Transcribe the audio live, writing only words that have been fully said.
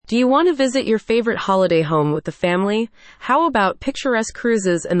Do you want to visit your favorite holiday home with the family? How about picturesque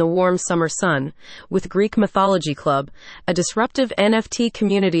cruises in the warm summer sun? With Greek Mythology Club, a disruptive NFT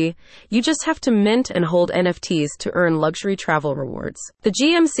community, you just have to mint and hold NFTs to earn luxury travel rewards. The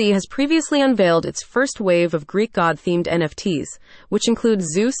GMC has previously unveiled its first wave of Greek god-themed NFTs, which include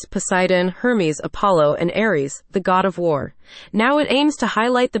Zeus, Poseidon, Hermes, Apollo, and Ares, the god of war. Now it aims to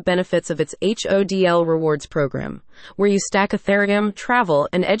highlight the benefits of its HODL rewards program, where you stack Ethereum, travel,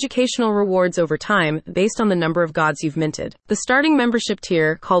 and educational rewards over time based on the number of gods you've minted. The starting membership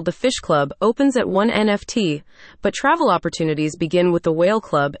tier, called the Fish Club, opens at 1 NFT, but travel opportunities begin with the Whale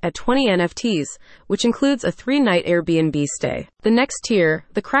Club at 20 NFTs, which includes a 3-night Airbnb stay. The next tier,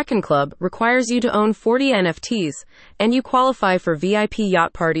 the Kraken Club, requires you to own 40 NFTs, and you qualify for VIP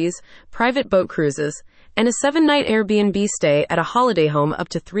yacht parties, private boat cruises, and a 7-night Airbnb stay at a holiday home up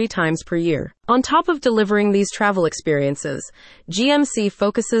to 3 times per year. On top of delivering these travel experiences, GMC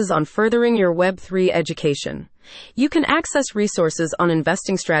focuses on furthering your Web3 education. You can access resources on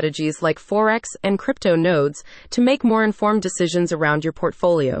investing strategies like Forex and crypto nodes to make more informed decisions around your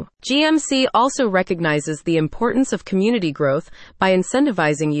portfolio. GMC also recognizes the importance of community growth by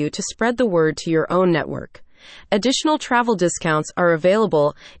incentivizing you to spread the word to your own network. Additional travel discounts are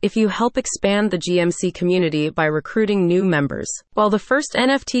available if you help expand the GMC community by recruiting new members. While the first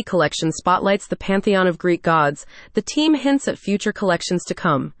NFT collection spotlights the pantheon of Greek gods, the team hints at future collections to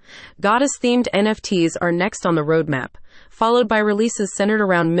come. Goddess-themed NFTs are next on the roadmap, followed by releases centered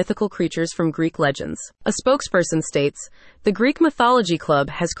around mythical creatures from Greek legends. A spokesperson states, "The Greek Mythology Club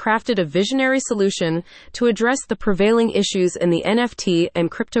has crafted a visionary solution to address the prevailing issues in the NFT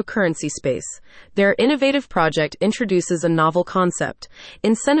and cryptocurrency space. Their innovative project introduces a novel concept,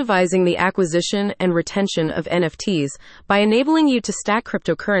 incentivizing the acquisition and retention of NFTs by enabling you to stack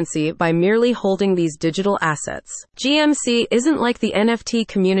cryptocurrency by merely holding these digital assets." GMC isn't like the NFT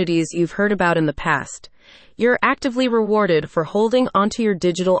communities you've heard about in the past. You're actively rewarded for holding onto your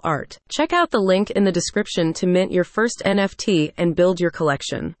digital art. Check out the link in the description to mint your first NFT and build your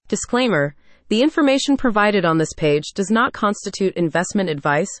collection. Disclaimer: the information provided on this page does not constitute investment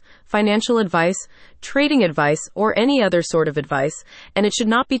advice, financial advice, trading advice, or any other sort of advice, and it should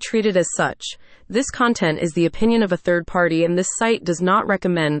not be treated as such. This content is the opinion of a third party, and this site does not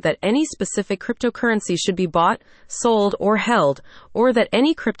recommend that any specific cryptocurrency should be bought, sold, or held, or that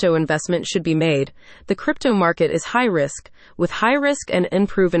any crypto investment should be made. The crypto market is high risk, with high risk and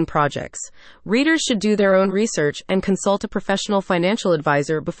unproven projects. Readers should do their own research and consult a professional financial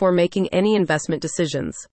advisor before making any investment decisions.